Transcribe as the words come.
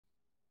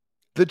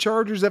The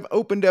Chargers have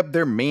opened up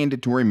their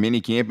mandatory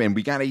minicamp, and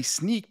we got a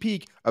sneak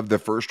peek of the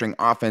first-string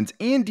offense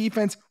and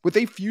defense with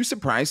a few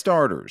surprise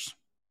starters.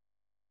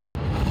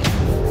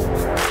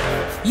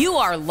 You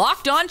are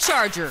Locked On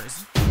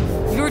Chargers,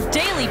 your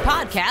daily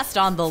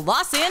podcast on the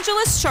Los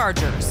Angeles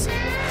Chargers,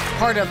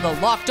 part of the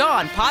Locked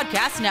On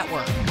Podcast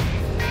Network,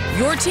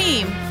 your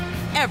team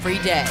every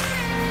day.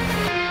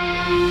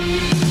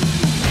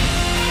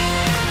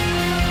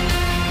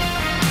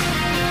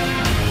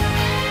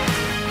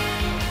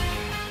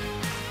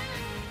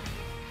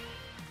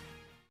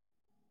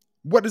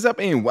 What is up,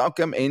 and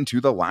welcome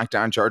into the Locked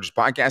On Chargers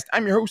podcast.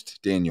 I'm your host,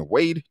 Daniel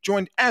Wade,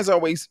 joined as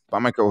always by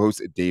my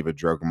co-host, David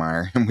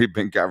Droegemeier, and we've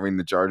been covering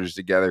the Chargers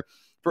together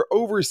for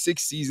over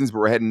 6 seasons.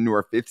 We're heading into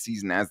our 5th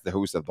season as the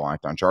host of the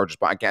Locked On Chargers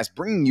podcast,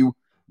 bringing you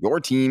your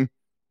team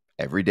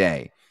every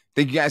day.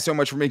 Thank you guys so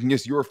much for making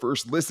us your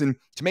first listen.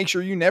 To make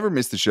sure you never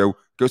miss the show,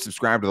 go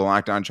subscribe to the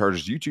Locked On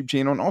Chargers YouTube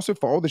channel and also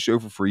follow the show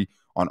for free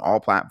on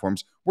all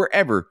platforms,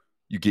 wherever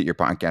you get your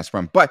podcast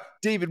from. But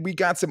David, we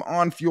got some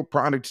on-field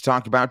product to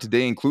talk about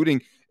today,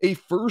 including a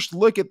first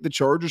look at the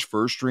Chargers'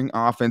 first-string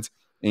offense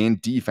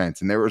and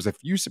defense. And there was a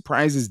few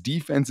surprises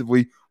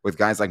defensively with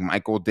guys like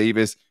Michael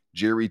Davis,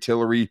 Jerry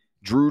Tillery,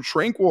 Drew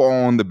Tranquill all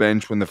on the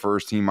bench when the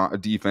first team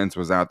defense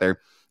was out there.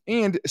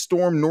 And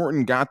Storm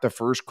Norton got the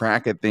first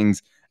crack at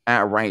things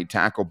at right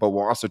tackle. But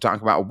we'll also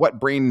talk about what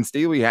Brandon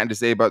Staley had to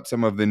say about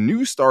some of the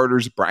new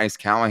starters, Bryce,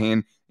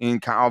 Callahan,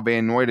 and Kyle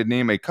Van Noy, to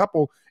name a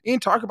couple, and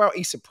talk about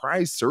a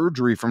surprise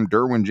surgery from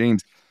Derwin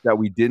James that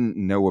we didn't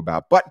know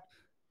about. But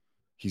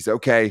he's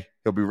okay.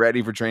 He'll be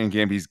ready for training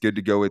camp. He's good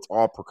to go. It's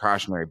all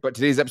precautionary. But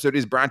today's episode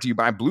is brought to you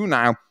by Blue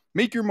Nile.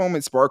 Make your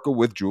moment sparkle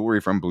with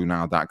jewelry from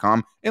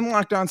BlueNile.com. And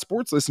Locked On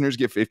Sports listeners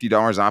get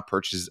 $50 off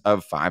purchases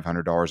of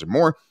 $500 or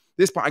more.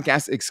 This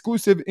podcast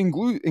exclusive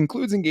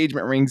includes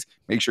engagement rings.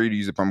 Make sure you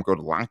use the promo code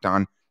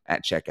LOCKEDON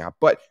at checkout.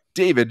 But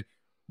David,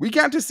 we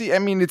got to see, I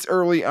mean, it's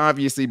early,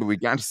 obviously, but we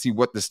got to see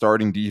what the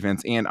starting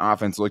defense and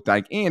offense looked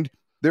like. And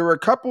there were a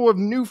couple of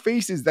new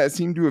faces that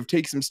seemed to have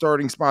taken some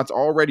starting spots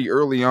already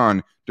early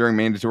on during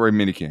mandatory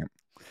minicamp.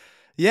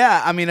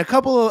 Yeah, I mean, a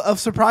couple of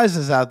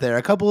surprises out there,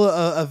 a couple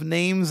of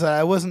names that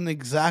I wasn't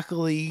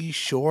exactly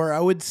sure I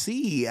would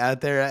see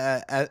out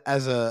there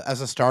as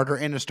a starter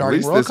in a starting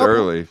At least role. This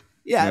early.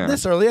 Yeah,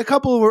 this early. A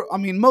couple were, I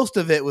mean, most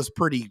of it was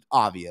pretty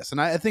obvious. And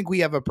I think we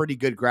have a pretty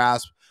good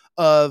grasp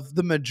of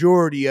the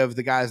majority of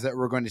the guys that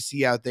we're going to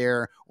see out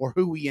there or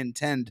who we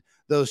intend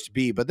those to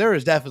be. But there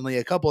is definitely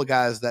a couple of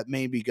guys that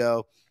maybe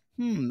go,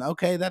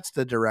 okay, that's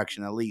the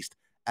direction, at least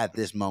at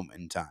this moment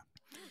in time.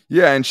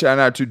 Yeah, and shout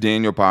out to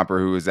Daniel Popper,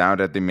 who was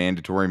out at the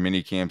mandatory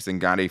mini camps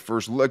and got a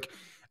first look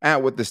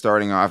at what the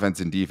starting offense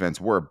and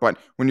defense were. But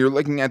when you're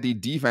looking at the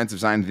defensive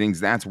side of things,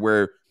 that's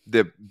where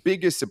the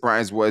biggest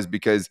surprise was,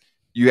 because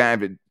you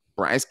have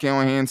Bryce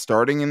Callahan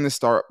starting in the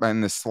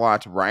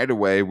slot right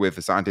away with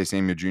Asante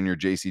Samuel Jr.,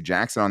 J.C.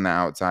 Jackson on the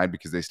outside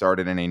because they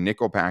started in a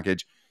nickel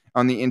package.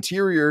 On the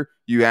interior,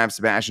 you have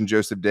Sebastian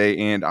Joseph Day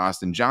and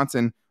Austin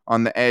Johnson.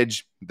 On the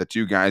edge, the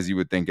two guys you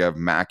would think of,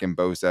 Mack and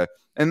Bosa.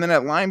 And then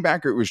at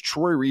linebacker, it was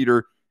Troy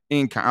Reeder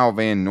and Kyle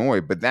Van Noy.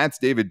 But that's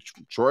David,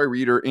 Troy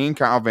Reeder and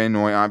Kyle Van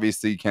Noy.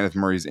 Obviously, Kenneth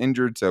Murray's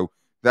injured, so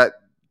that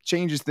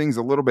changes things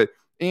a little bit.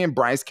 And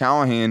Bryce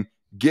Callahan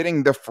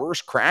getting the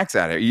first cracks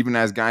at it, even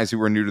as guys who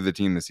were new to the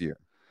team this year.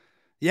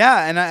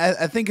 Yeah, and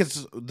I think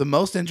it's the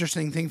most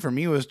interesting thing for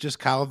me was just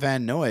Kyle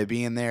Van Noy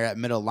being there at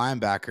middle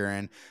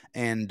linebacker,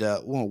 and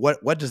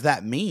what does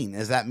that mean?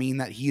 Does that mean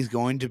that he's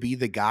going to be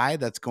the guy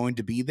that's going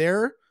to be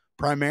there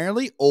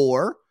primarily,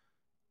 or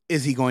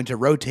is he going to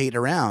rotate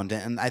around?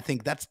 And I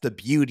think that's the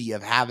beauty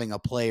of having a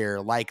player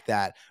like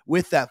that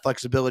with that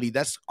flexibility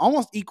that's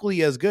almost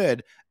equally as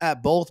good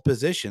at both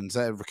positions,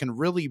 that can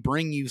really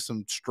bring you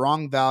some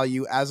strong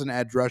value as an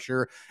edge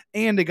rusher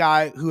and a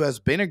guy who has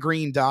been a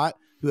green dot,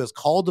 who has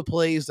called the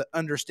plays, that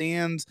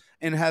understands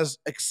and has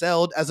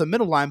excelled as a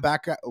middle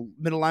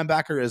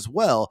linebacker as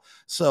well.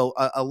 So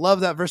I love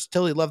that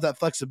versatility, love that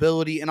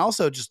flexibility, and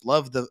also just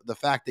love the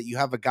fact that you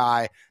have a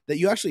guy that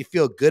you actually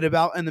feel good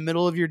about in the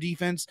middle of your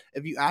defense.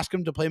 If you ask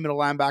him to play middle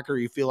linebacker,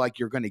 you feel like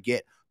you're going to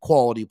get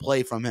quality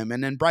play from him.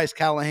 And then Bryce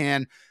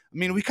Callahan, I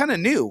mean, we kind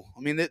of knew.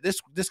 I mean,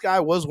 this guy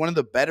was one of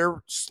the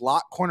better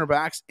slot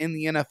cornerbacks in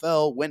the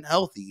NFL when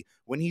healthy.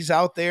 When he's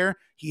out there,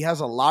 he has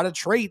a lot of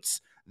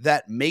traits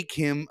that make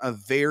him a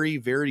very,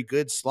 very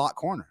good slot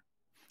corner.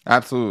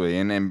 Absolutely.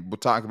 And then we'll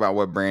talk about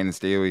what Brandon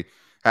Staley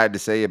had to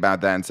say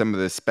about that and some of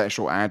the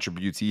special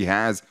attributes he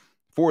has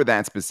for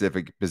that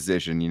specific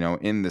position,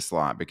 in the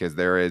slot, because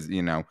there is,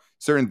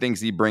 certain things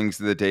he brings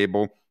to the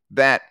table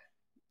that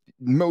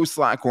most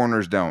slot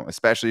corners don't,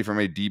 especially from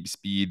a deep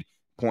speed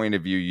point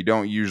of view. You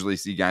don't usually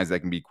see guys that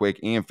can be quick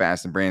and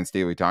fast, and Brandon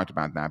Staley talked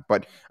about that.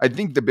 But I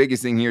think the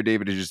biggest thing here,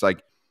 David, is just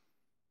like,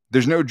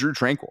 there's no Drew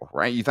Tranquill,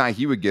 right? You thought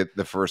he would get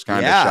the first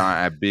kind of shot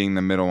at being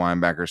the middle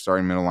linebacker,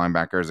 starting middle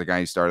linebacker as a guy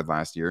who started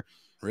last year.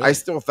 Really? I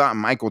still thought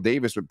Michael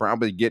Davis would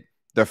probably get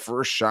the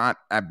first shot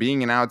at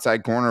being an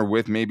outside corner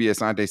with maybe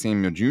Asante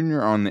Samuel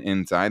Jr. on the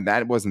inside.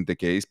 That wasn't the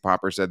case.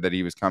 Popper said that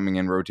he was coming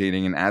in,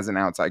 rotating in as an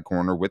outside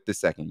corner with the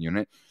second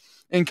unit.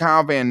 And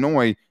Kyle Van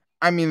Noy,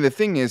 I mean, the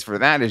thing is for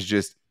that is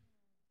just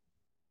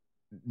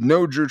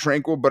no Drew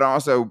Tranquil, but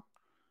also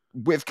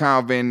with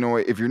Kyle Van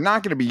Noy, if you're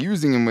not going to be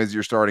using him as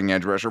your starting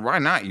edge rusher, why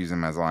not use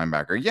him as a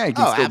linebacker? Yeah, he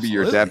can still be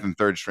your depth and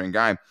third string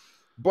guy.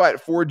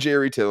 But for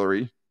Jerry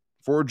Tillery,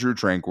 for Drew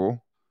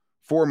Tranquil,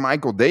 for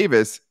Michael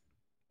Davis,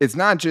 it's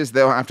not just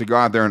they'll have to go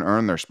out there and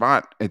earn their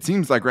spot. It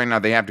seems like right now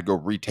they have to go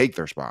retake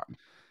their spot.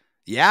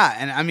 Yeah,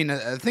 and I mean,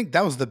 I think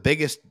that was the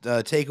biggest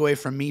takeaway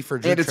from me for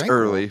Drew And it's Tranquil.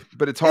 early,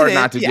 but it's hard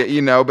not to get,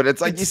 but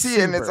it's like you see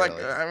it, and it's like,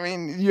 I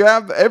mean,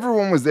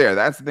 everyone was there.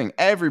 That's the thing.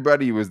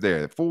 Everybody was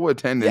there, full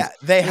attendance. Yeah,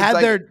 they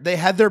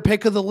had their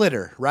pick of the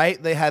litter,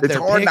 right? They had it's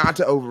their hard pick not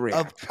to overreact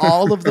of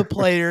all of the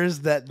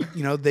players that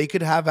they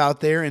could have out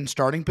there in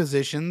starting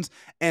positions,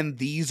 and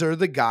these are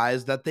the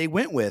guys that they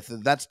went with.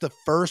 That's the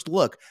first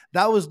look.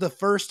 That was the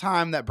first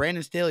time that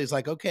Brandon Staley's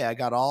like, okay, I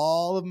got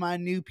all of my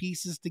new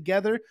pieces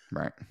together.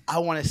 Right. I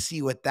want to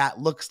see what that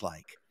looks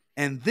like.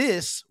 And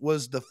this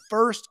was the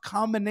first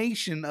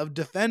combination of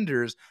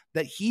defenders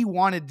that he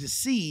wanted to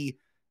see.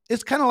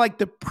 It's kind of like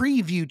the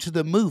preview to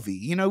the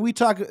movie. We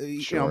talk,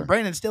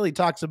 Brandon Staley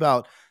talks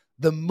about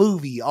the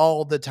movie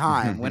all the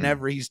time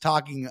whenever he's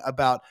talking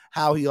about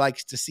how he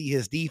likes to see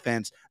his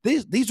defense.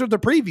 These are the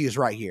previews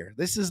right here.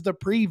 This is the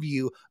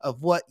preview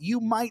of what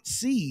you might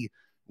see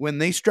when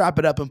they strap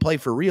it up and play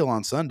for real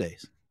on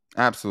Sundays.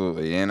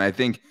 Absolutely. And I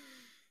think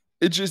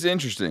it's just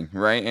interesting,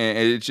 right? And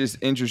it's just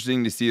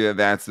interesting to see that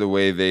that's the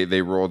way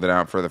they rolled it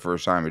out for the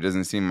first time. It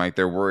doesn't seem like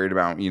they're worried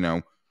about,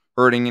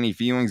 hurting any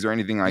feelings or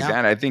anything like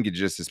that. I think it's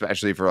just,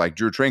 especially for like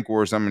Drew Tranquil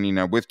or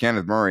someone, with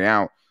Kenneth Murray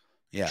out,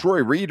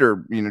 Troy Reed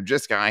or,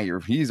 just guy here,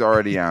 he's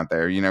already out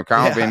there.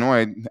 Kyle Van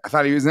Noy, I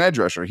thought he was an edge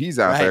rusher. He's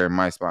out there in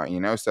my spot,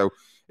 so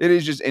it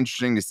is just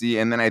interesting to see.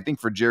 And then I think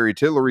for Jerry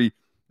Tillery,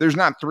 there's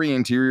not 3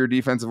 interior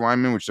defensive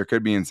linemen, which there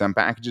could be in some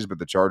packages, but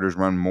the Chargers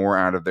run more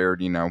out of their,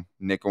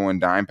 nickel and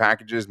dime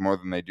packages more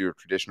than they do a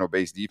traditional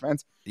base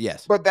defense.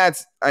 Yes. But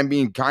that's,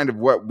 kind of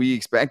what we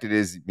expected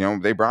is,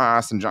 they brought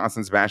Austin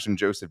Johnson, Sebastian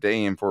Joseph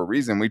Day in for a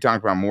reason. We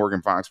talked about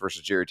Morgan Fox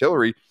versus Jerry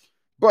Tillery,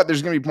 but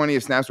there's going to be plenty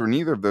of snaps where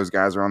neither of those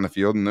guys are on the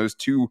field. And those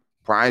 2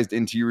 prized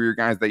interior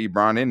guys that you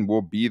brought in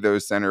will be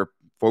those center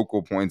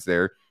focal points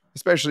there,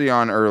 especially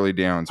on early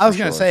downs. I was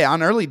going to say,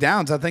 on early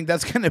downs, I think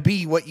that's going to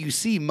be what you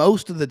see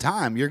most of the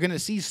time. You're going to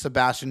see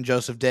Sebastian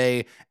Joseph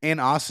Day and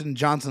Austin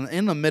Johnson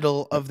in the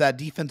middle of that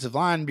defensive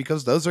line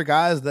because those are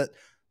guys that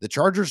the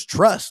Chargers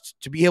trust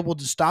to be able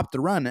to stop the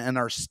run and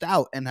are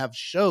stout and have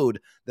showed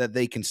that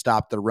they can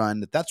stop the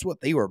run. That's what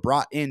they were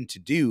brought in to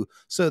do,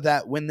 so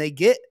that when they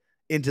get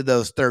into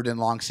those third and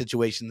long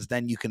situations,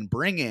 then you can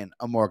bring in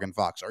a Morgan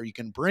Fox or you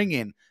can bring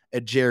in a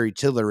Jerry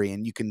Tillery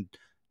and you can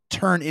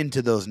turn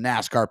into those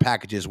NASCAR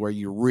packages where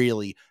you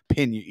really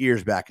pin your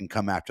ears back and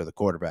come after the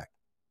quarterback.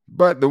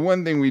 But the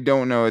one thing we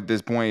don't know at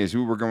this point is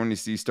who we're going to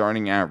see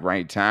starting at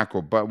right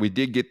tackle. But we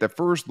did get the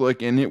first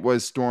look, and it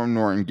was Storm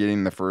Norton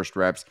getting the first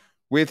reps,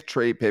 with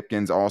Trey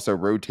Pipkins also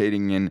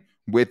rotating in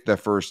with the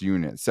first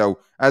unit. So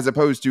as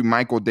opposed to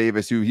Michael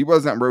Davis, who he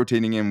wasn't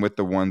rotating in with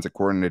the ones,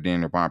 according to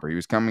Daniel Popper. He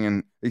was coming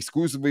in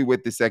exclusively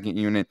with the second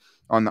unit.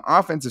 On the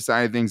offensive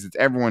side of things, it's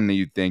everyone that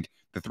you'd think.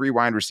 The 3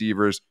 wide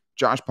receivers,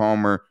 Josh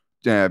Palmer,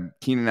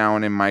 Keenan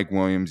Allen and Mike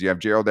Williams. You have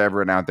Gerald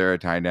Everett out there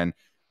at tight end.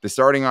 The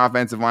starting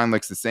offensive line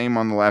looks the same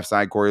on the left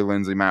side: Corey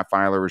Linsley, Matt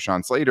Filer,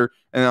 Rashawn Slater.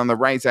 And on the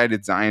right side,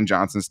 it's Zion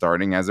Johnson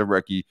starting as a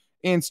rookie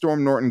and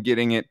Storm Norton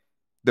getting it,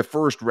 the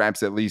first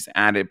reps at least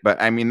at it. But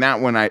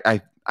that one,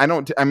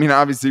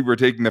 obviously we're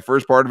taking the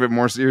first part of it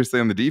more seriously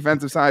on the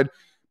defensive side,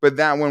 but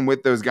that one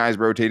with those guys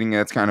rotating,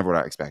 that's kind of what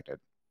I expected.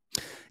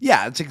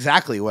 Yeah, it's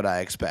exactly what I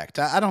expect.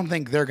 I don't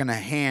think they're going to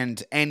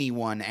hand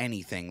anyone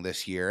anything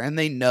this year. And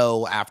they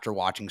know after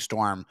watching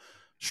Storm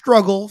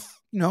struggle,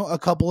 a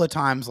couple of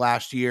times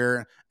last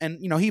year. And,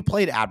 he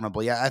played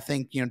admirably. I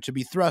think, to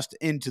be thrust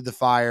into the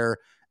fire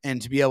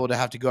and to be able to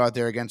have to go out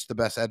there against the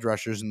best edge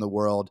rushers in the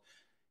world,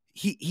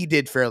 he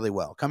did fairly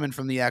well coming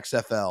from the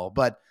XFL.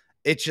 But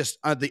it's just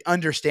the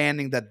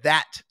understanding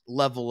that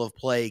level of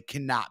play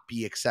cannot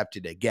be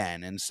accepted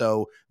again. And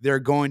so they're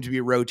going to be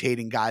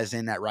rotating guys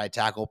in at right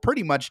tackle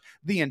pretty much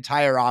the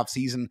entire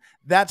offseason.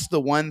 That's the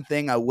one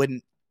thing I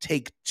wouldn't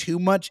take too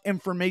much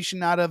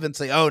information out of and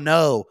say, oh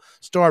no,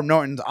 Storm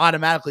Norton's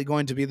automatically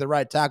going to be the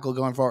right tackle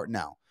going forward.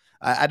 No,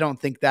 I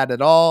don't think that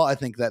at all. I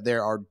think that they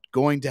are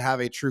going to have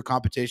a true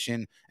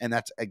competition, and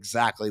that's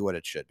exactly what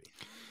it should be.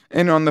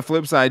 And on the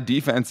flip side,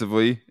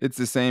 defensively, it's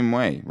the same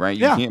way, right?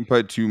 You can't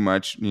put too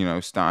much,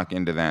 stock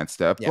into that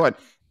stuff. Yeah. But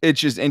it's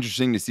just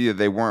interesting to see that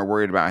they weren't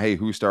worried about, hey,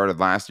 who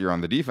started last year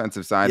on the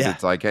defensive side. Yeah.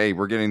 It's like, hey,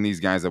 we're getting these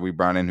guys that we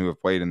brought in who have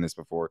played in this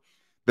before.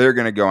 They're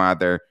going to go out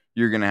there.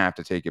 You're going to have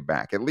to take it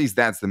back. At least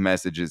that's the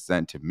message it's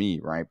sent to me,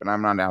 right? But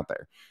I'm not out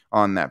there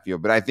on that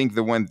field. But I think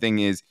the one thing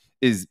is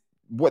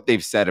what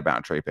they've said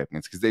about Trey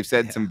Pipkins, because they've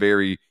said some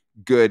very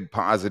good,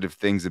 positive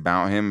things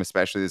about him,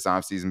 especially this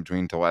offseason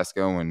between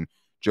Telesco and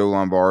Joe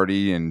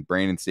Lombardi and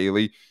Brandon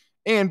Staley.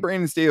 And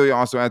Brandon Staley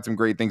also had some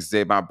great things to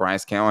say about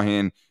Bryce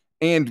Callahan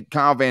and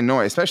Kyle Van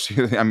Noy,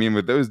 especially,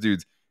 with those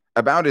dudes,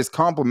 about as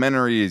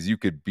complimentary as you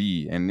could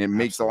be. And it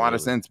makes a lot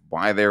of sense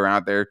why they're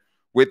out there,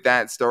 with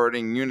that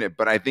starting unit.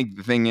 But I think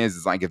the thing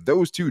is like if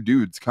those two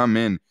dudes come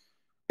in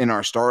and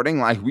are starting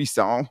like we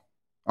saw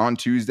on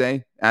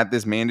Tuesday at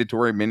this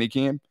mandatory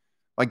minicamp,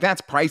 like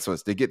that's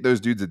priceless to get those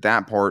dudes at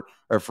that part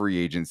of free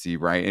agency,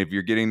 right? If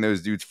you're getting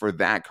those dudes for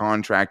that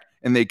contract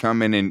and they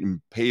come in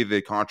and pay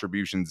the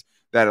contributions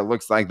that it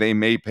looks like they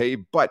may pay.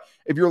 But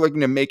if you're looking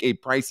to make a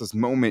priceless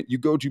moment, you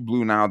go to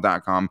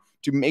BlueNile.com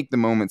to make the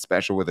moment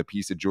special with a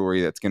piece of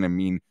jewelry that's going to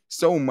mean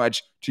so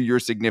much to your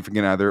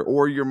significant other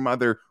or your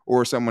mother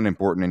or someone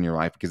important in your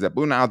life. Because at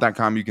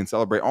BlueNile.com, you can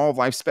celebrate all of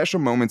life's special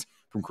moments,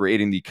 from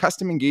creating the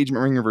custom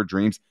engagement ring of her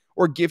dreams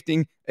or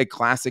gifting a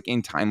classic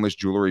and timeless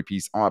jewelry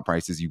piece, all at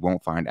prices you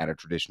won't find at a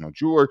traditional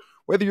jeweler.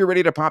 Whether you're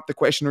ready to pop the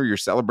question or you're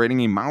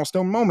celebrating a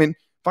milestone moment,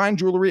 find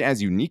jewelry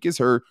as unique as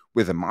her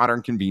with the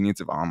modern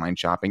convenience of online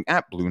shopping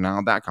at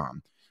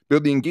BlueNile.com.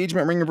 Build the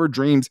engagement ring of her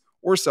dreams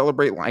or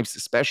celebrate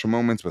life's special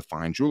moments with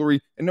fine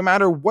jewelry. And no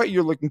matter what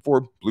you're looking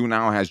for, Blue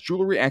Nile has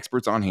jewelry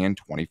experts on hand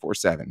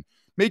 24/7.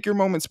 Make your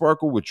moment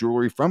sparkle with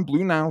jewelry from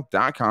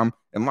BlueNile.com.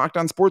 And Locked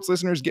On Sports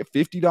listeners get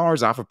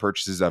 $50 off of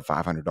purchases of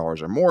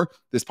 $500 or more.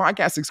 This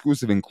podcast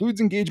exclusive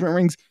includes engagement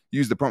rings.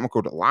 Use the promo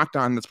code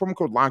LOCKEDON. That's promo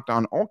code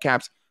LOCKEDON, all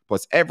caps.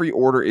 Plus, every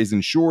order is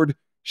insured,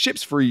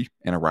 ships free,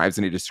 and arrives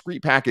in a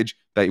discreet package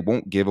that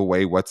won't give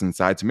away what's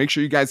inside. So make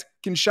sure you guys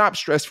can shop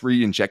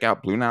stress-free and check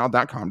out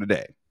BlueNile.com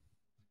today.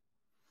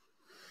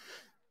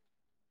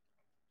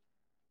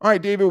 All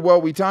right, David.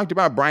 Well, we talked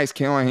about Bryce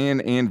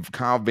Callahan and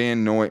Kyle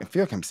Van Noy. I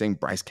feel like I'm saying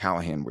Bryce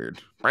Callahan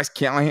weird. Bryce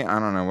Callahan? I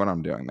don't know what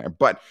I'm doing there.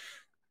 But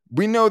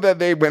we know that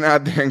they went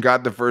out there and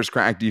got the first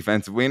crack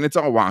defensively, and it's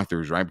all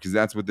walkthroughs, right? Because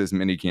that's what this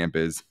mini camp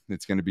is.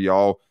 It's going to be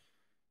all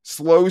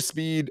slow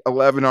speed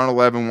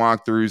 11-on-11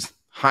 walkthroughs,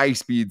 high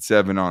speed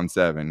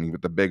 7-on-7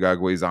 with the big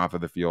uglies off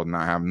of the field,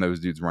 not having those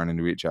dudes run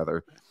into each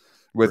other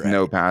with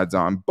no pads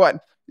on.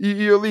 But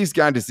you at least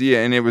got to see it,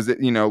 and it was,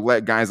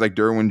 let guys like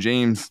Derwin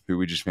James, who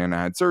we just found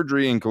out had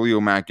surgery, and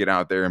Khalil Mack get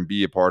out there and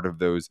be a part of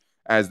those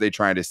as they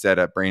try to set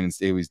up Brandon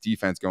Staley's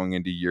defense going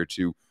into year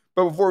 2.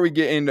 But before we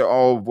get into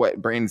all of what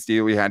Brandon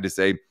Staley had to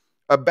say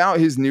about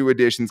his new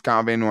additions,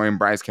 Kyle Van Noy and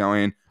Bryce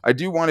Callahan, I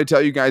do want to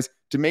tell you guys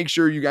to make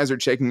sure you guys are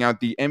checking out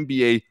the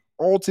NBA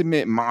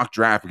Ultimate Mock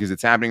Draft, because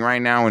it's happening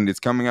right now and it's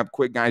coming up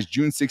quick, guys.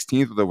 June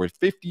 16th with over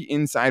 50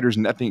 insiders.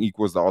 Nothing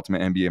equals the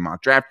Ultimate NBA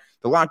Mock Draft.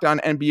 The Locked On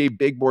NBA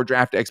Big Board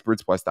Draft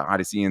experts plus the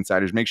Odyssey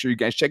insiders. Make sure you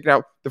guys check it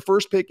out. The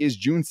first pick is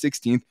June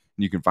 16th, and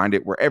you can find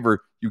it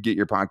wherever you get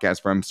your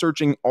podcast from,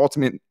 searching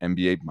Ultimate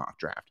NBA Mock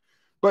Draft.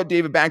 But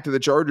David, back to the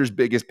Chargers'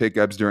 biggest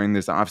pickups during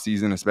this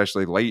offseason,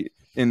 especially late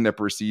in the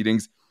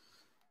proceedings.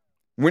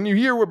 When you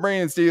hear what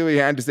Brandon Staley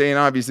had to say, and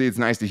obviously it's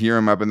nice to hear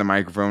him up in the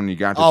microphone, you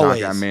got to talk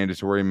about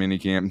mandatory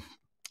minicamp,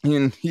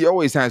 and he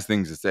always has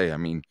things to say. I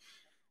mean,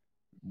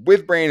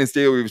 with Brandon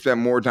Staley, we've spent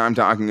more time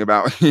talking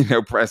about,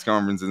 press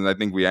conferences than I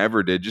think we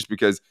ever did, just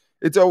because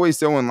it's always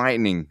so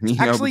enlightening. It's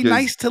actually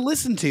nice to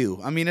listen to.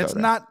 I mean, it's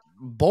not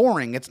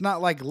boring. It's not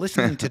like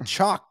listening to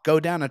chalk go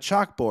down a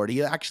chalkboard.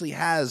 He actually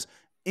has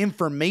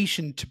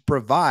information to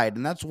provide,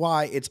 and that's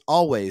why it's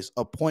always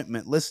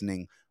appointment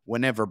listening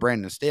whenever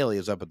Brandon Staley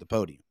is up at the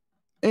podium.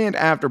 And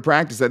after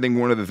practice, I think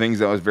one of the things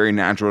that was very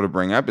natural to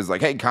bring up is like,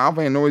 hey, Kyle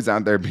Van Noy's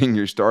out there being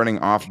your starting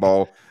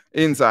off-ball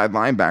inside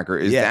linebacker.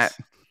 Is that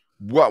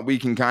what we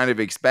can kind of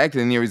expect?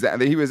 And he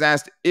was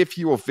asked if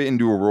he will fit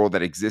into a role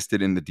that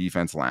existed in the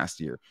defense last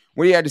year.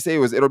 What he had to say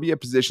was it'll be a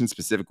position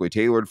specifically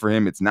tailored for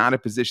him. It's not a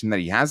position that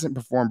he hasn't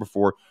performed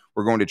before.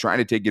 We're going to try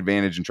to take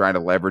advantage and try to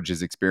leverage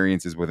his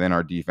experiences within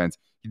our defense.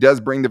 He does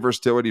bring the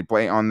versatility to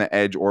play on the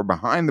edge or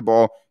behind the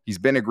ball. He's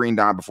been a green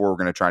dot before. We're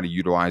going to try to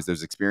utilize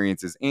those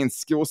experiences and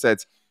skill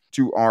sets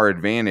to our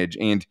advantage.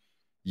 And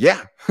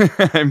yeah,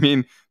 I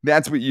mean,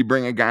 that's what you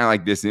bring a guy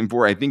like this in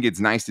for. I think it's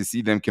nice to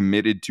see them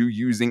committed to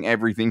using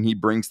everything he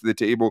brings to the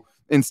table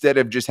instead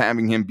of just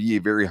having him be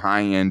a very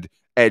high-end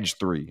edge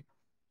 3.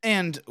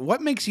 And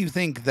what makes you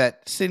think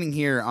that sitting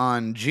here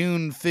on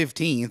June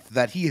 15th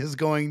that he is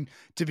going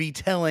to be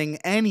telling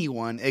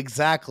anyone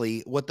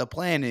exactly what the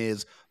plan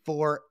is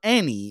for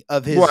any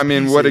of his Well, I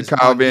mean, what did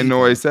Kyle Van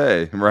Noy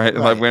say, right?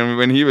 Like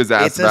when he was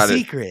asked about it.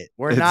 It's a secret.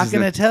 We're not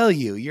going to tell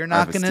you. You're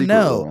not going to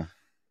know.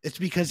 It's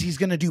because he's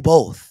going to do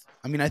both.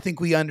 I mean, I think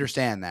we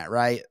understand that,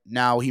 right?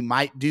 Now, he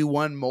might do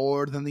one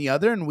more than the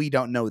other, and we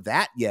don't know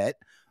that yet,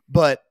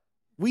 but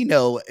we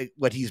know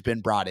what he's been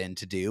brought in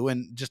to do,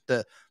 and just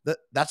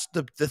that's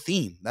the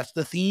theme. That's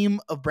the theme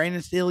of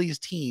Brandon Staley's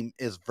team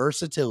is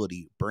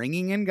versatility,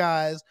 bringing in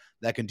guys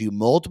that can do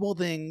multiple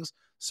things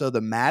so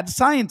the mad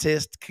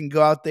scientist can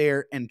go out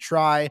there and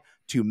try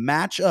to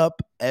match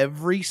up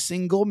every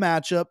single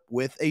matchup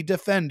with a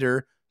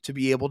defender to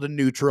be able to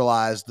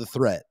neutralize the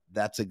threat.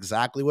 That's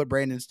exactly what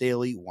Brandon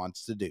Staley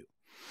wants to do.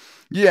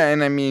 Yeah,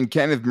 and I mean,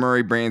 Kenneth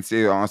Murray, Brandon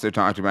Staley also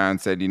talked about and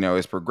said,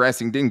 is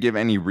progressing. Didn't give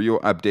any real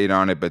update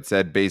on it, but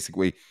said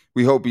basically,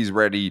 we hope he's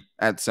ready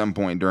at some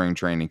point during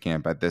training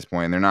camp at this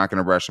point. They're not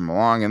going to rush him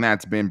along, and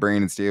that's been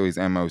Brandon Staley's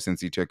MO since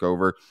he took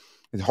over.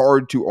 It's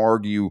hard to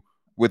argue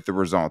with the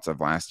results of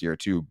last year,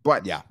 too.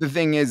 But the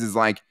thing is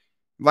like,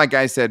 like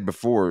I said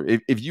before,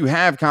 if you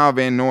have Kyle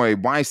Van Noy,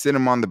 why sit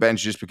him on the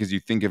bench just because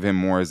you think of him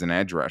more as an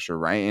edge rusher,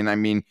 right? And I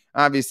mean,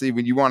 obviously,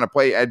 when you want to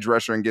play edge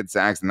rusher and get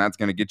sacks, and that's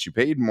going to get you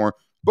paid more.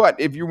 But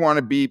if you want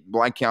to be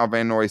like Kyle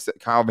Van Noy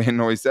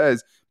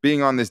says,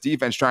 being on this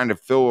defense, trying to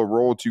fill a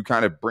role to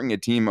kind of bring a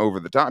team over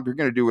the top, you're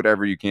going to do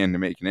whatever you can to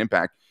make an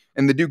impact.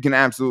 And the dude can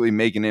absolutely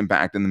make an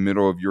impact in the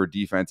middle of your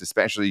defense,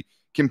 especially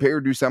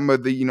compared to some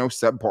of the,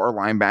 subpar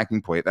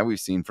linebacking play that we've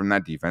seen from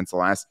that defense the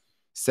last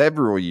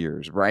several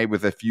years, right?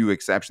 With a few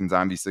exceptions,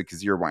 obviously,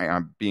 because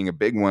you're being a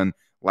big one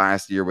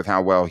last year with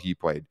how well he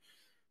played.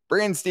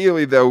 Brandon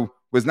Staley, though,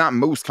 was not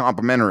most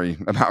complimentary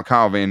about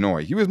Kyle Van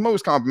Noy. He was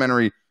most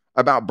complimentary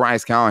about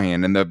Bryce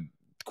Callahan. And the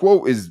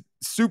quote is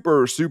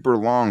super, super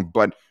long,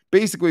 but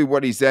basically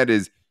what he said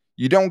is,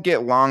 you don't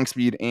get long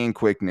speed and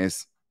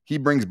quickness. He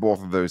brings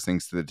both of those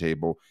things to the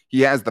table.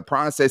 He has the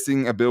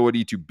processing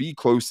ability to be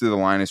close to the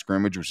line of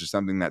scrimmage, which is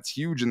something that's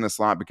huge in the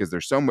slot because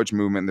there's so much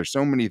movement. There's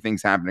so many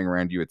things happening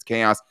around you. It's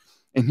chaos.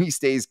 And he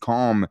stays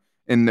calm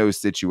in those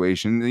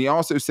situations. And he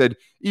also said,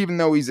 even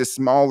though he's a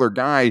smaller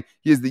guy,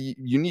 he has the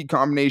unique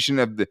combination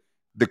of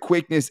the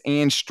quickness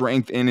and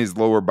strength in his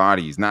lower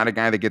body. He's not a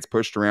guy that gets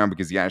pushed around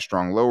because he has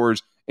strong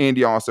lowers. And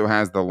he also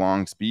has the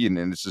long speed.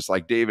 And it's just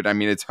like, David, I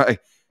mean, it's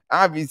like,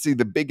 obviously,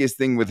 the biggest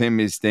thing with him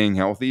is staying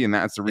healthy, and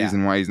that's the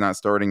reason why he's not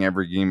starting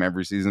every game,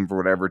 every season for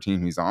whatever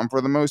team he's on for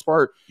the most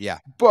part. Yeah.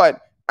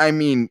 But, I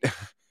mean,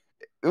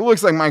 it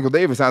looks like Michael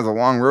Davis has a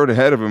long road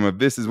ahead of him if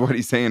this is what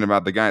he's saying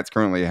about the guy that's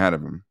currently ahead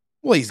of him.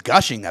 Well, he's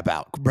gushing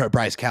about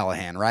Bryce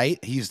Callahan, right?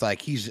 He's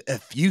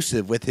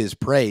effusive with his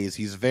praise.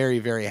 He's very,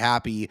 very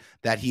happy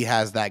that he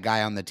has that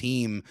guy on the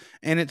team,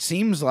 and it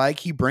seems like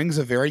he brings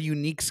a very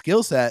unique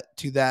skill set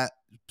to that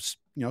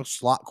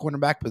slot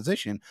cornerback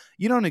position.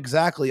 You don't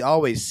exactly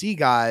always see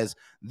guys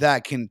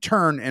that can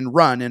turn and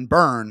run and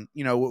burn,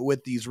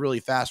 with these really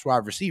fast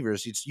wide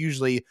receivers. It's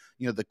usually,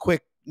 the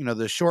quick,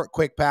 the short,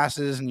 quick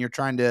passes, and you're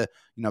trying to,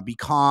 be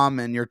calm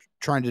and you're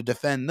trying to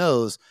defend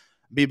those.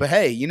 But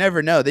hey, you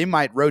never know. They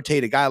might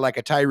rotate a guy like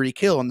a Tyreek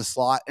Hill in the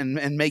slot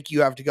and make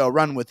you have to go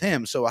run with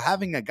him. So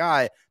having a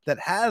guy that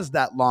has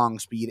that long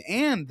speed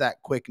and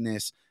that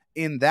quickness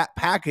in that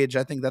package,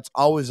 I think that's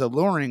always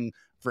alluring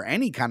for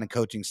any kind of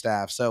coaching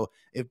staff. So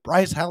if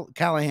Bryce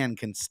Callahan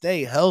can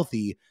stay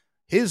healthy,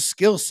 his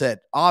skill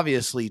set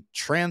obviously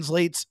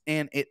translates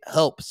and it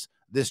helps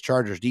this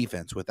Chargers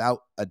defense without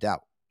a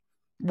doubt.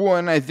 Well,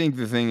 and I think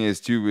the thing is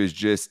too, is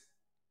just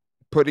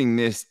putting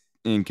this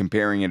in,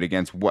 comparing it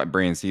against what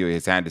Brandon Staley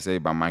has had to say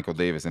about Michael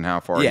Davis and how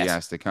far he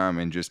has to come.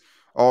 And just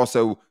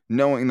also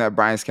knowing that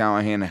Bryce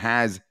Callahan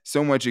has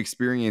so much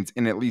experience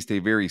in at least a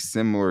very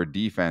similar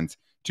defense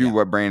to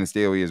what Brandon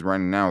Staley is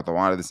running now, with a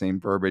lot of the same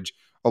verbiage,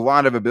 a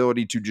lot of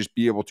ability to just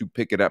be able to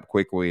pick it up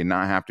quickly and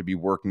not have to be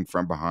working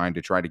from behind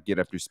to try to get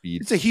up to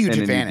speed. It's a huge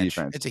advantage.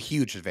 It's a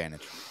huge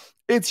advantage.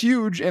 It's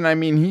huge. And I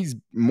mean, he's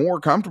more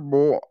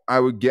comfortable, I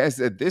would guess,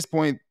 at this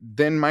point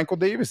than Michael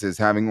Davis is,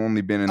 having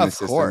only been in the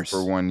system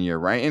for 1 year,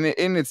 right?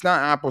 And it's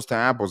not apples to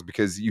apples,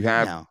 because you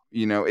have,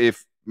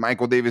 if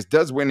Michael Davis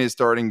does win his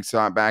starting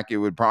slot back, it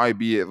would probably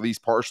be at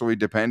least partially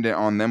dependent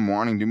on them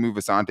wanting to move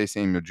Asante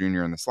Samuel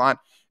Jr. in the slot.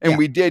 And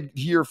we did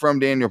hear from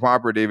Daniel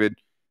Popper, David,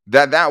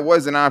 that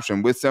was an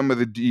option with some of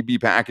the DB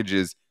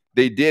packages.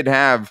 They did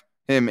have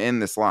him in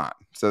the slot.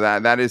 So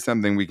that is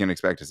something we can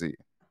expect to see.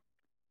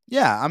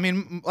 Yeah, I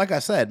mean, like I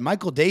said,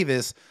 Michael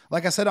Davis,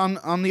 like I said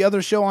on the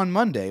other show on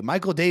Monday,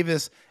 Michael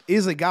Davis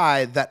is a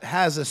guy that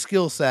has a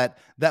skill set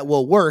that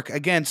will work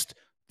against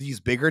these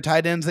bigger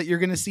tight ends that you're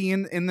going to see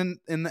in the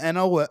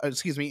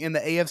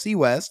AFC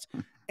West,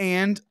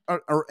 and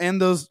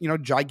those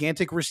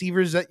gigantic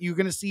receivers that you're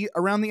going to see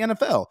around the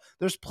NFL.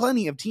 There's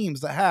plenty of teams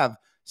that have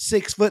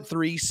 6'3",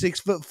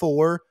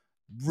 6'4",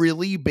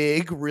 really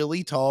big,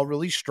 really tall,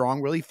 really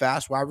strong, really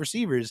fast wide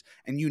receivers,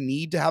 and you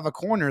need to have a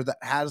corner that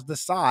has the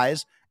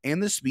size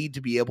and the speed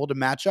to be able to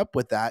match up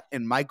with that,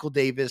 and Michael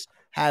Davis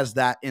has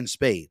that in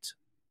spades.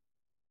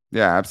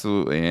 Yeah,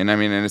 absolutely. And I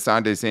mean, and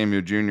Asante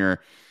Samuel Jr.,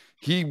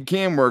 he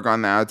can work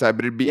on the outside,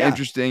 but it'd be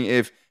interesting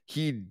if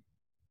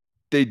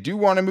they do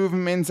want to move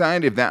him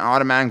inside, if that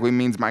automatically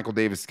means Michael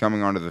Davis is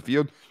coming onto the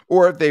field,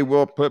 or if they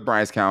will put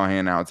Bryce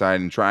Callahan outside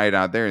and try it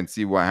out there and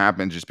see what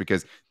happens, just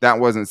because that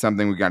wasn't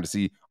something we got to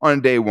see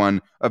on day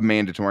one of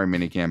mandatory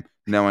minicamp,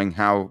 knowing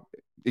how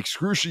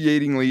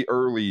excruciatingly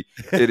early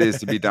it is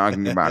to be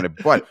talking about it.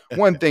 But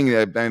one thing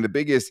the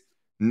biggest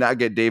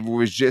nugget, David,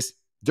 was just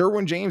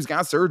Derwin James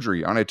got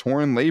surgery on a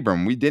torn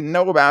labrum. We didn't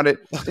know about it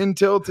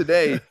until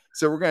today.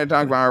 So we're going to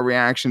talk about our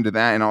reaction to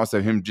that, and also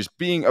him just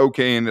being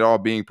okay and it all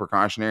being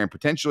precautionary, and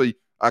potentially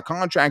a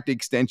contract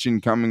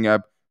extension coming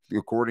up,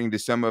 according to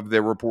some of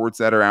the reports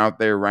that are out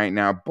there right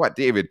now. But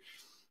David,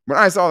 when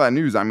I saw that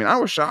news, I mean, I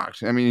was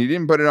shocked. I mean, he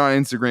didn't put it on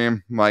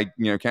Instagram like,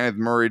 Kenneth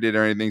Murray did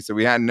or anything, so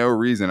we had no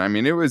reason. I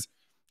mean, it was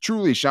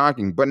truly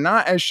shocking, but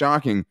not as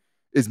shocking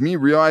as me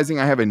realizing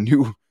I have a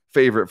new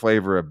favorite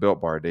flavor of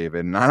Built Bar,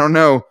 David. And I don't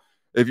know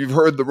if you've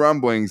heard the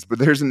rumblings, but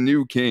there's a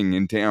new king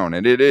in town,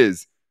 and it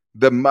is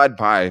the Mud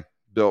Pie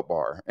Built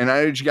Bar. And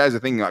I know you guys are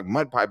thinking like,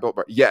 Mud Pie Built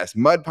Bar. Yes,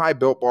 Mud Pie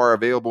Built Bar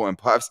available in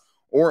puffs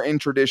or in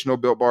traditional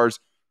Built Bars,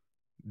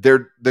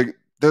 they're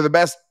the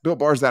best Built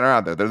Bars that are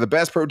out there. They're the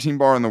best protein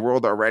bar in the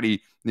world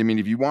already. I mean,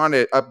 if you want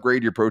to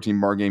upgrade your protein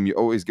bar game, you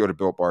always go to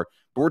Built Bar.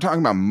 But we're talking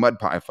about mud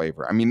pie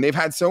flavor. I mean, they've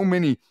had so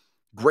many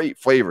great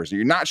flavors.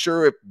 You're not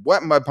sure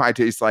what mud pie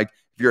tastes like.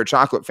 If you're a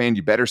chocolate fan,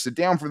 you better sit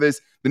down for this.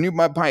 The new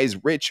mud pie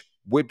is rich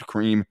whipped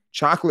cream,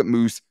 chocolate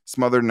mousse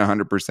smothered in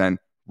 100%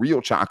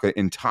 real chocolate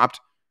and topped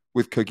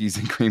with cookies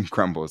and cream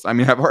crumbles. I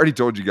mean, I've already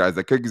told you guys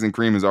that cookies and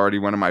cream is already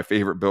one of my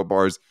favorite Built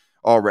Bars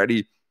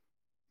already.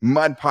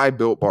 Mud pie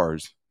Built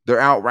Bars. They're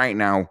out right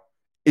now.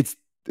 It's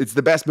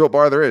the best Built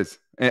Bar there is.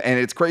 And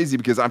it's crazy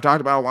because I've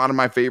talked about a lot of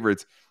my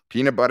favorites.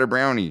 Peanut butter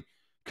brownie,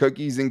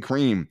 cookies and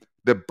cream.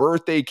 The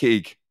birthday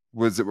cake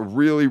was a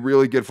really,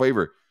 really good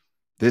flavor.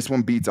 This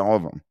one beats all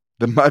of them.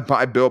 The Mud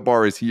Pie Built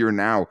Bar is here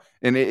now,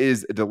 and it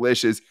is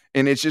delicious,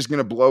 and it's just going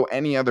to blow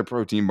any other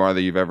protein bar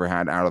that you've ever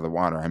had out of the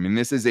water. I mean,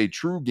 this is a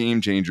true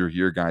game changer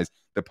here, guys.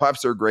 The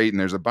puffs are great, and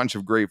there's a bunch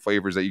of great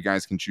flavors that you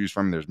guys can choose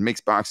from. There's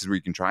mixed boxes where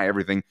you can try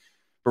everything.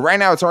 But right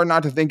now, it's hard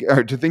not to think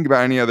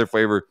about any other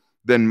flavor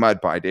than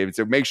Mud Pie, David.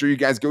 So make sure you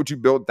guys go to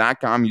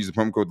built.com, use the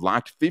promo code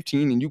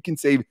LOCKED15, and you can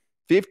save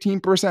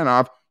 15%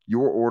 off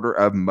your order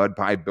of Mud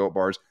Pie Built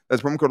Bars.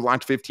 That's promo code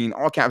LOCKED15,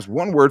 all caps,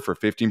 one word, for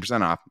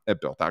 15% off at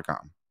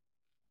built.com.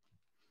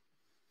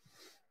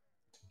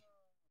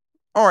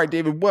 All right,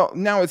 David. Well,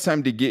 now it's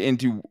time to get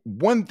into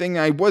one thing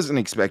I wasn't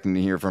expecting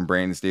to hear from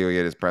Brandon Staley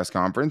at his press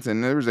conference,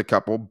 and there was a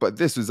couple, but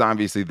this was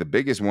obviously the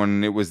biggest one,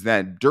 and it was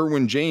that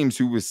Derwin James,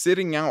 who was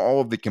sitting out all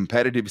of the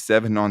competitive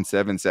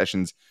 7-on-7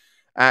 sessions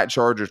at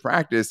Chargers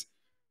practice,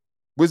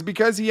 was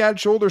because he had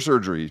shoulder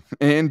surgery.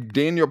 And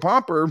Daniel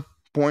Popper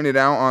pointed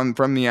out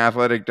from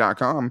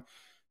theathletic.com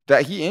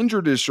that he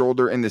injured his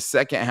shoulder in the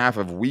second half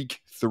of week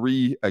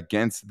 3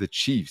 against the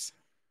Chiefs,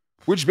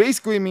 which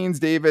basically means,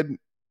 David,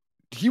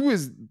 he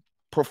was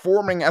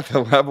performing at the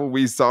level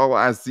we saw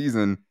last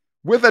season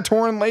with a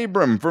torn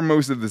labrum for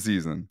most of the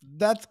season.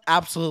 That's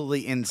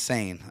absolutely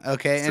insane.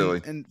 Okay.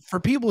 Silly. And for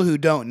people who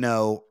don't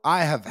know,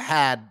 I have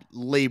had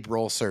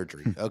labral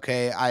surgery.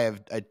 Okay. I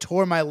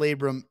tore my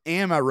labrum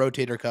and my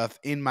rotator cuff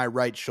in my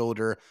right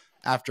shoulder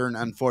after an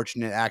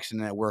unfortunate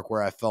accident at work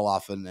where I fell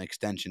off an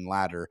extension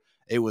ladder.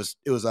 It was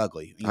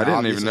ugly. I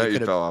didn't even know you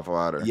fell off a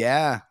ladder.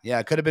 Yeah.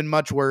 It could have been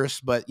much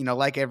worse, but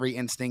like every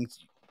instinct,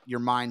 your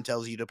mind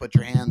tells you to put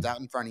your hands out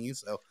in front of you.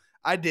 So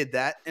I did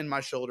that, and my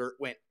shoulder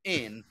went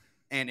in,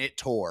 and it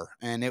tore,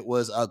 and it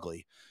was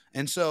ugly.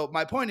 And so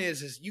my point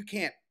is you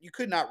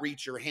could not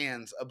reach your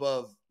hands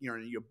above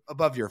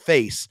your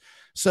face.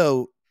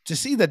 So to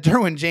see that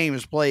Derwin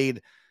James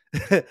played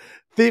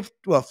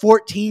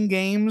 14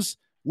 games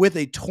with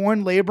a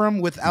torn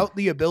labrum without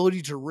the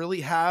ability to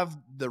really have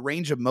the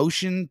range of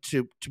motion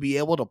to be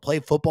able to play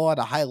football at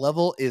a high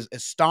level is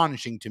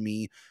astonishing to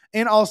me.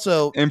 And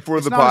also, and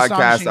for the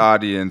podcast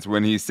audience,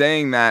 when he's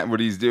saying that, what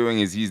he's doing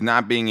is he's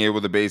not being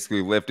able to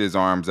basically lift his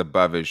arms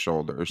above his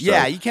shoulders. So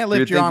yeah, you can't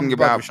lift your arms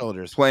above your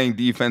shoulders. Playing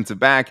defensive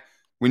back,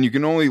 when you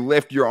can only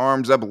lift your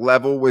arms up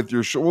level with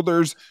your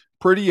shoulders,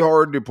 pretty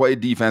hard to play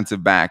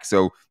defensive back.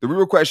 So the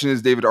real question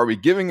is, David, are we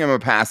giving him a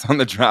pass on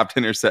the dropped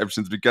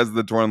interceptions because of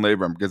the torn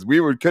labrum? Because we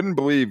couldn't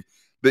believe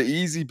the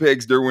easy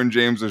picks Derwin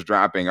James was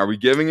dropping. Are we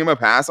giving him a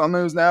pass on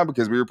those now?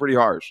 Because we were pretty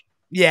harsh.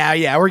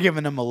 Yeah, we're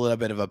giving him a little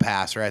bit of a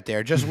pass right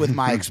there. Just with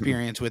my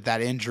experience with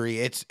that injury,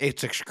 it's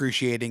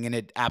excruciating, and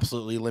it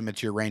absolutely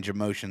limits your range of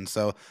motion.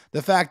 So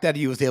the fact that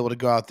he was able to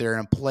go out there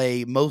and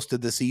play most of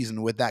the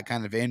season with that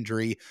kind of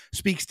injury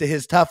speaks to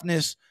his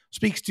toughness,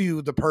 speaks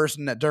to the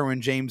person that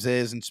Derwin James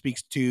is, and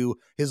speaks to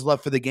his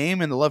love for the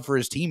game and the love for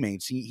his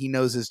teammates. He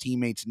knows his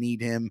teammates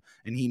need him,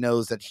 and he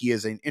knows that he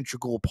is an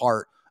integral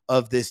part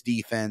of this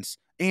defense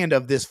and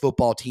of this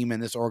football team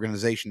and this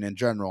organization in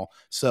general.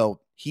 So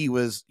he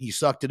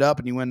sucked it up,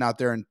 and he went out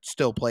there and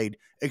still played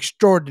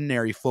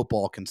extraordinary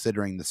football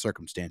considering the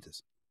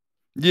circumstances.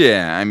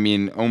 Yeah, I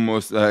mean,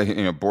 almost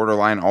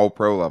borderline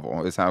all-pro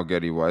level is how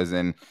good he was.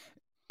 And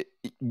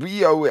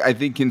we, I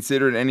think,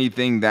 considered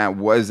anything that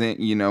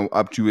wasn't,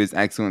 up to his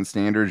excellent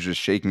standards,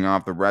 just shaking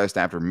off the rust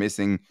after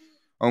missing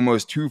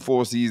almost 2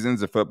 full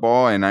seasons of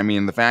football. And I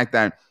mean, the fact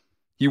that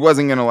he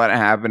wasn't going to let it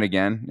happen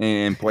again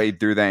and played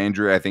through that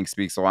injury, I think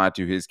speaks a lot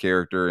to his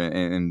character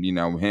and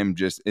him,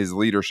 just his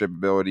leadership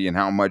ability and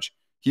how much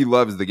he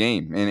loves the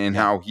game and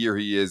how here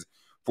he is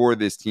for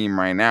this team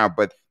right now.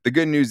 But the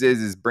good news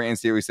is Brandon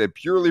Staley said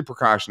purely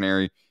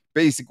precautionary,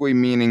 basically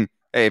meaning,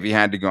 hey, if he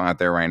had to go out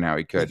there right now,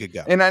 he could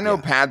go. And I know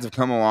pads have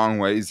come a long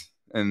ways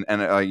and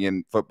like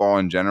in football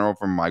in general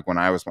from like when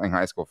I was playing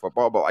high school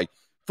football, but like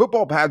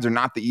football pads are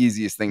not the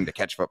easiest thing to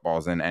catch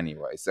footballs in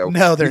anyway. So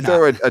no, they're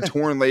throw a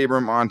torn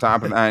labrum on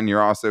top of that, and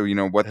you're also,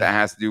 what that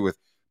has to do with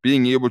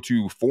being able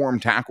to form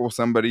tackle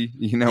somebody,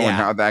 and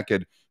how that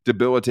could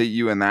debilitate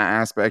you in that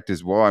aspect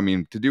as well. I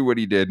mean, to do what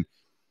he did,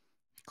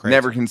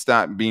 never can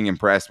stop being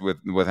impressed with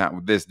how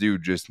this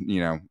dude just,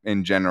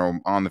 in general,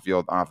 on the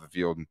field, off the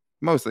field,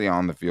 mostly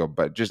on the field,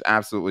 but just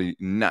absolutely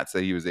nuts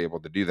that he was able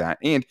to do that.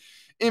 And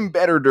in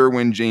better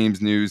Derwin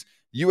James news,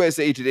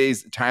 USA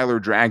Today's Tyler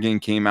Dragon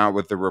came out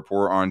with the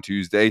report on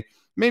Tuesday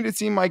made it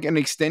seem like an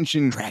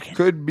extension Dragon.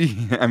 could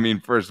be, I mean,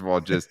 first of all,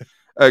 just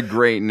a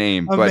great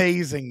name.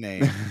 Amazing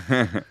name.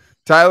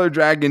 Tyler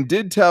Dragon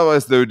did tell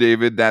us, though,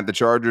 David, that the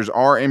Chargers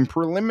are in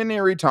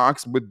preliminary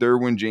talks with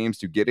Derwin James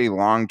to get a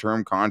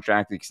long-term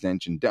contract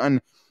extension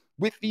done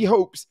with the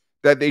hopes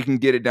that they can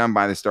get it done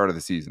by the start of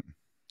the season.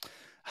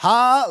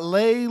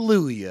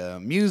 Hallelujah.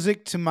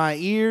 Music to my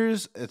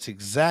ears. It's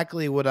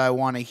exactly what I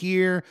want to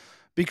hear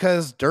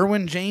because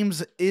Derwin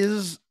James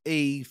is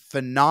a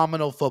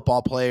phenomenal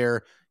football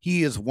player.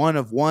 He is one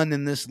of one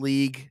in this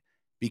league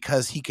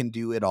because he can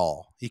do it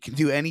all. He can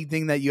do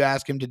anything that you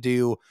ask him to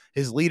do.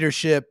 His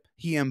leadership,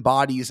 he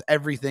embodies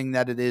everything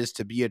that it is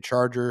to be a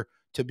Charger,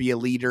 to be a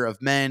leader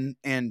of men,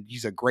 and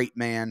he's a great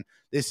man.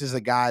 This is a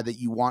guy that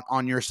you want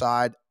on your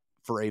side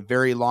for a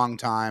very long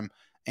time.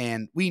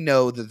 And we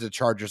know that the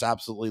Chargers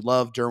absolutely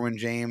love Derwin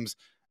James,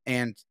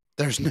 and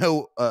there's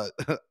no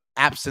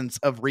absence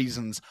of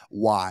reasons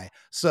why.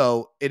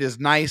 So it is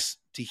nice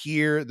to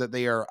hear that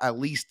they are at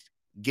least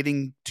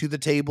getting to the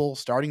table,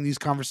 starting these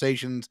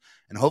conversations,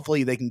 and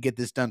hopefully they can get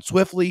this done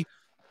swiftly,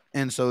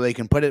 and so they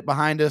can put it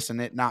behind us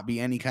and it not be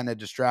any kind of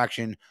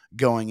distraction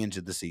going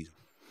into the season.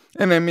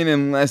 And I mean,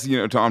 unless,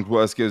 Tom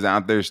Telesco's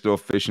out there still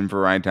fishing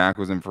for right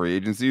tackles and free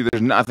agency,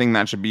 there's nothing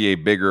that should be a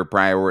bigger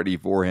priority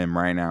for him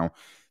right now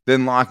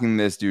than locking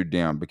this dude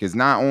down, because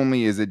not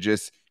only is it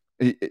just,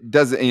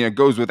 it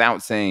goes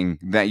without saying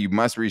that you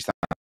must resign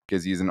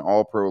because he's an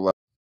all-pro level,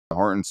 the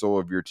heart and soul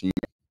of your team,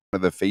 one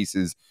of the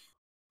faces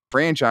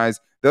franchise.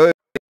 Though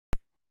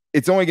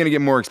it's only going to get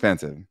more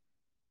expensive.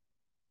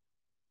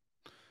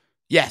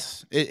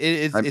 Yes,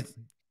 it's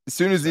as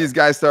soon as these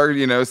guys start,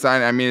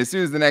 signing, I mean, as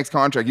soon as the next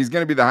contract, he's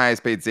going to be the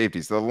highest paid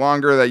safety. So the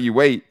longer that you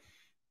wait,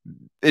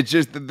 it's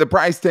just the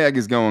price tag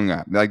is going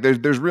up. Like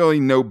there's really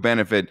no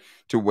benefit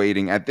to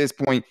waiting. At this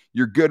point,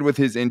 you're good with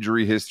his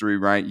injury history,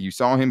 right? You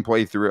saw him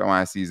play through it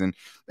last season,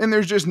 and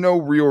there's just no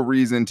real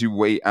reason to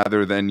wait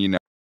other than,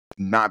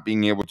 not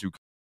being able to come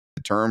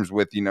to terms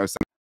with, something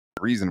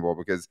reasonable,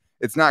 because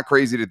it's not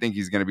crazy to think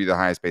he's going to be the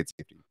highest paid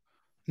safety.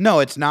 No,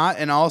 it's not.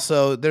 And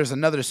also, there's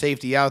another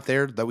safety out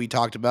there that we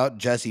talked about,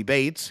 Jesse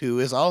Bates, who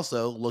is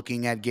also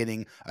looking at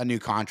getting a new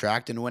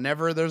contract. And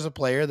whenever there's a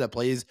player that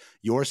plays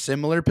your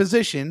similar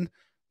position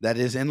that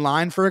is in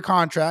line for a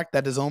contract,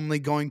 that is only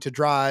going to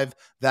drive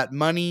that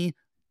money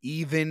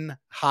even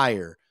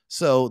higher.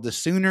 So the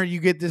sooner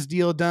you get this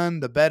deal done,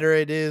 the better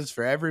it is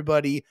for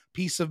everybody.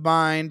 Peace of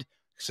mind,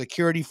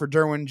 security for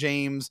Derwin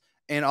James,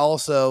 and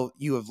also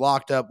you have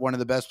locked up one of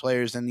the best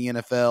players in the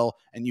NFL,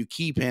 and you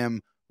keep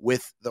him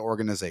with the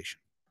organization.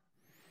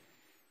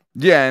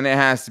 Yeah, and it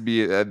has to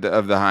be of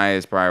the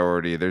highest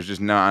priority. There's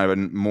just not a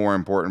more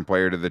important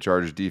player to the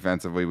Chargers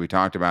defensively. We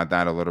talked about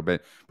that a little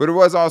bit. But it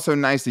was also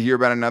nice to hear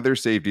about another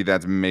safety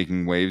that's been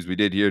making waves. We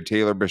did hear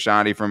Taylor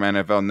Bisciotti from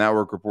NFL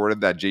Network reported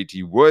that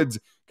JT Woods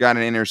got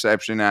an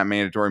interception at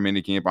mandatory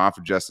minicamp off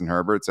of Justin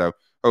Herbert. So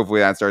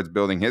hopefully that starts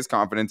building his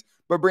confidence.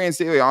 But Brandon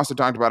Staley also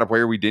talked about a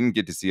player we didn't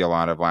get to see a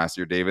lot of last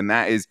year, Dave, and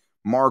that is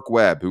Mark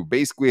Webb, who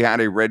basically had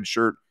a red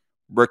shirt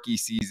rookie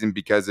season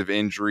because of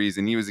injuries,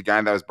 and he was a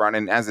guy that was brought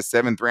in as a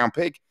 7th-round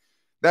pick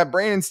that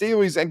Brandon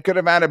Staley said could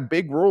have had a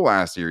big role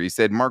last year. He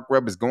said Mark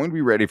Webb is going to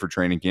be ready for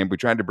training camp. We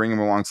tried to bring him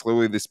along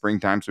slowly this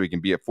springtime so he can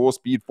be at full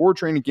speed for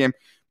training camp,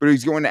 but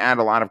he's going to add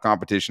a lot of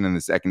competition in the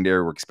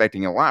secondary. We're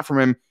expecting a lot from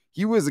him.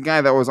 He was a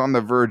guy that was on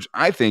the verge,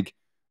 I think,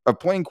 of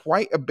playing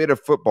quite a bit of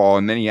football,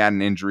 and then he had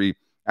an injury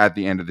at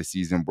the end of the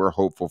season. We're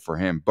hopeful for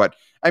him. But,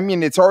 I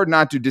mean, it's hard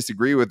not to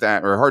disagree with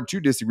that, or hard to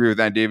disagree with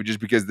that, David,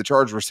 just because the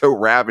Chargers were so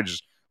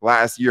ravaged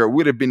last year. It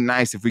would have been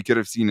nice if we could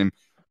have seen him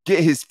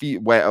get his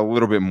feet wet a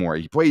little bit more.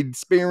 He played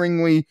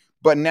sparingly,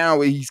 but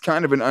now he's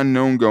kind of an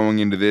unknown going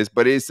into this,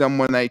 but is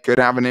someone that could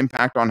have an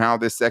impact on how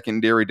this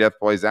secondary depth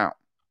plays out.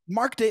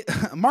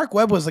 Mark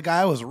Webb was the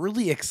guy I was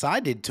really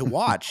excited to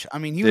watch. I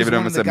mean, he David was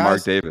one of the said guys.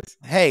 Mark Davis.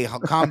 Hey,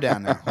 calm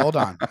down now. Hold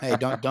on. Hey,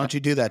 don't you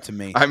do that to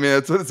me. I mean,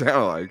 that's what it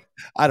sounded like.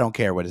 I don't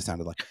care what it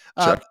sounded like.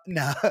 Sure.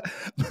 No,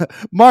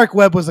 Mark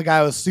Webb was a guy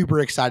I was super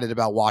excited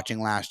about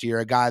watching last year.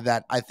 A guy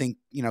that I think,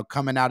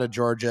 coming out of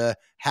Georgia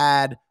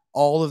had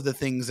all of the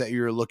things that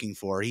you're looking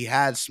for. He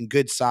had some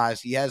good size.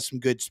 He had some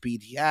good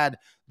speed. He had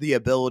the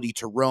ability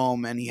to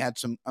roam, and he had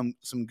some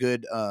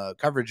good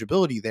coverage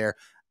ability there.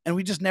 And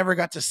we just never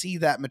got to see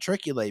that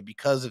matriculate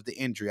because of the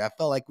injury. I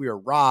felt like we were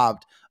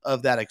robbed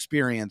of that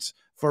experience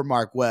for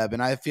Mark Webb.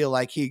 And I feel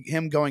like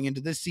him going into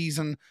this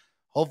season,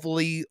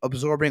 hopefully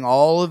absorbing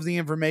all of the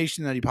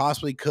information that he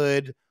possibly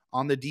could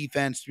on the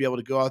defense to be able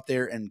to go out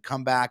there and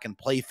come back and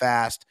play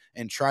fast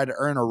and try to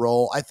earn a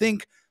role. I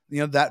think,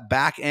 that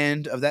back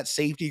end of that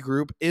safety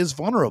group is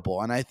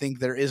vulnerable. And I think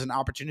there is an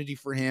opportunity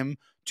for him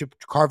to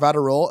carve out a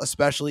role,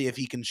 especially if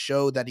he can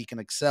show that he can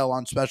excel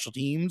on special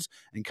teams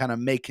and kind of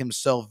make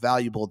himself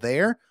valuable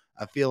there.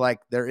 I feel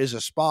like there is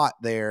a spot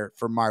there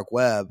for Mark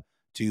Webb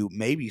to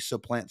maybe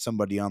supplant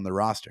somebody on the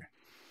roster.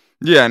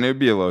 Yeah, and it would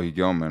be a Lohi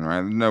Gilman,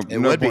 right? No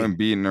point be. in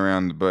beating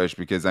around the bush,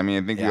 because, I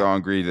mean, I think we all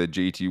agree that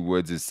JT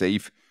Woods is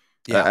safe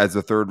as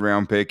a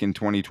 3rd-round pick in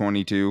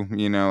 2022.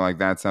 Like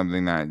that's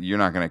something that you're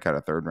not going to cut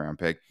a 3rd-round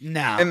pick.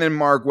 No. And then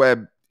Mark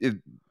Webb,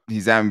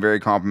 he's having very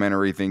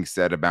complimentary things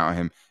said about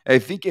him. I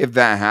think if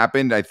that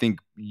happened, I think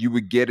you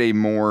would get a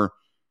more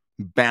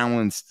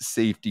balanced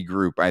safety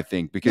group, I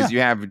think, because you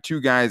have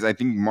two guys. I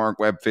think Mark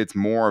Webb fits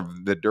more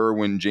of the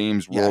Derwin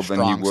James role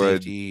than he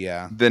would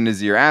the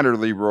Nazir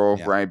Adderley role,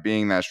 right?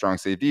 Being that strong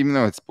safety, even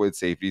though it's split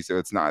safety, so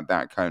it's not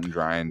that cut and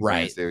dry in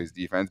Brandon Staley's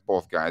defense.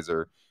 Both guys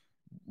are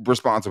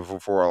responsible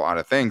for a lot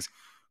of things.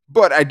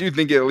 But I do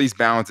think it at least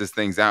balances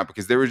things out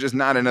because there was just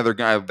not another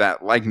guy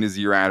that like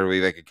Nazir Adderley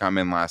that could come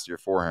in last year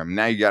for him.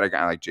 Now you got a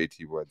guy like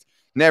JT Woods.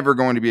 Never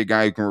going to be a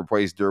guy who can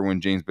replace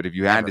Derwin James. But if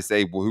you had to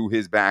say, well, who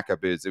his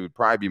backup is, it would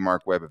probably be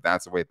Mark Webb if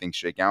that's the way things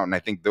shake out. And I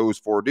think those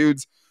four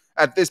dudes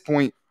at this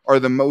point are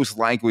the most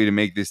likely to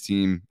make this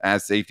team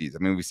as safeties.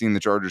 I mean, we've seen the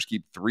Chargers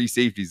keep 3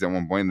 safeties at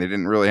one point. And they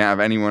didn't really have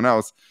anyone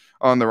else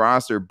on the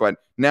roster, but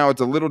now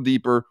it's a little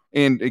deeper.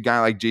 And a guy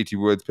like JT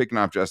Woods picking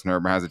off Justin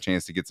Herbert has a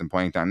chance to get some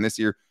playing time this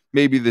year.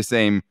 Maybe the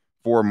same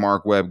for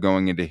Mark Webb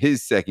going into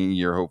his second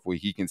year. Hopefully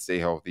he can stay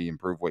healthy,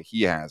 improve what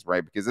he has,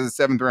 right? Because as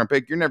a 7th round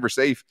pick, you're never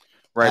safe,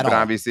 right? But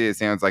obviously it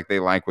sounds like they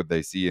like what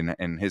they see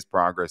in his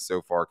progress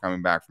so far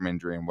coming back from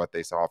injury and what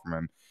they saw from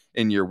him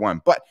in year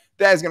 1. But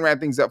that is going to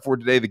wrap things up for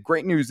today. The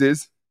great news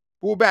is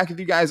we'll be back with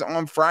you guys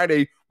on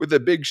Friday with a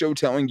big show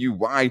telling you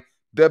why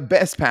the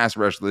best pass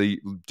rush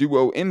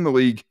duo in the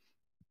league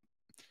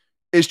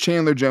is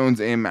Chandler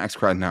Jones and Max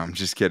Crosby. No, I'm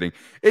just kidding.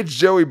 It's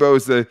Joey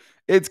Bosa.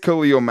 It's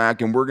Khalil Mack,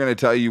 and we're going to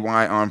tell you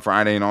why on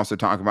Friday and also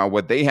talk about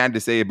what they had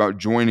to say about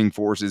joining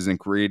forces and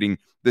creating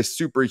the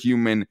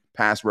superhuman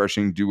pass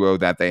rushing duo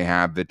that they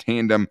have, the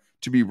tandem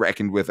to be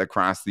reckoned with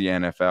across the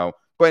NFL.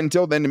 But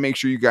until then, to make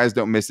sure you guys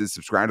don't miss it,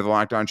 subscribe to the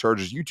Locked On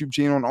Chargers YouTube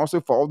channel and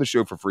also follow the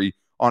show for free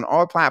on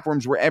all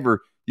platforms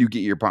wherever you get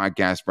your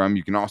podcast from.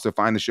 You can also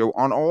find the show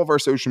on all of our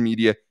social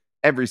media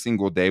every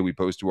single day. We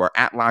post to our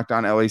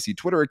 @LockedOnLAC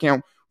Twitter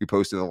account. We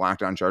post to the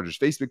Locked On Chargers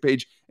Facebook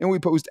page, and we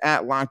post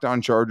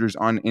 @LockedOnChargers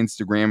on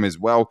Instagram as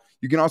well.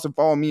 You can also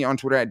follow me on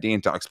Twitter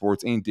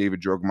 @DanTalkSports and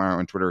David Droegemeier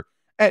on Twitter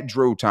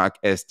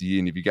 @DroTalkSD.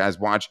 And if you guys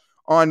watch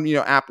on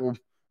Apple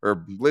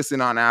or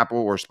listen on Apple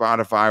or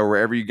Spotify or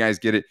wherever you guys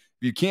get it,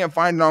 if you can't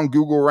find it on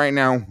Google right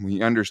now,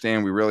 we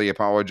understand. We really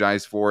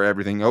apologize for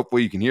everything.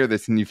 Hopefully you can hear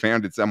this and you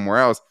found it somewhere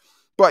else.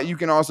 But you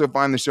can also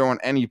find the show on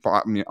any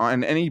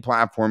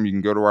platform. You can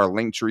go to our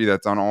link tree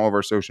that's on all of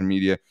our social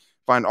media.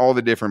 Find all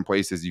the different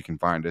places you can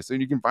find us.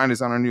 And you can find us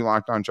on our new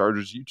Locked On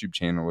Chargers YouTube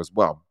channel as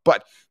well.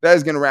 But that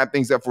is going to wrap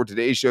things up for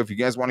today's show. If you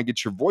guys want to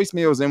get your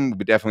voicemails in, we'll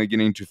be definitely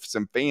getting into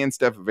some fan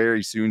stuff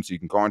very soon. So you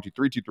can call into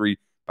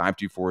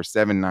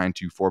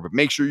 323-524-7924. But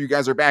make sure you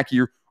guys are back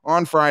here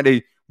on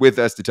Friday with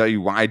us to tell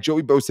you why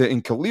Joey Bosa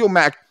and Khalil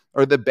Mack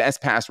are the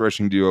best pass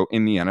rushing duo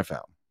in the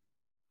NFL.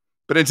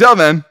 But until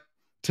then,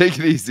 take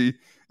it easy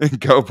and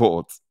go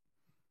Bolts.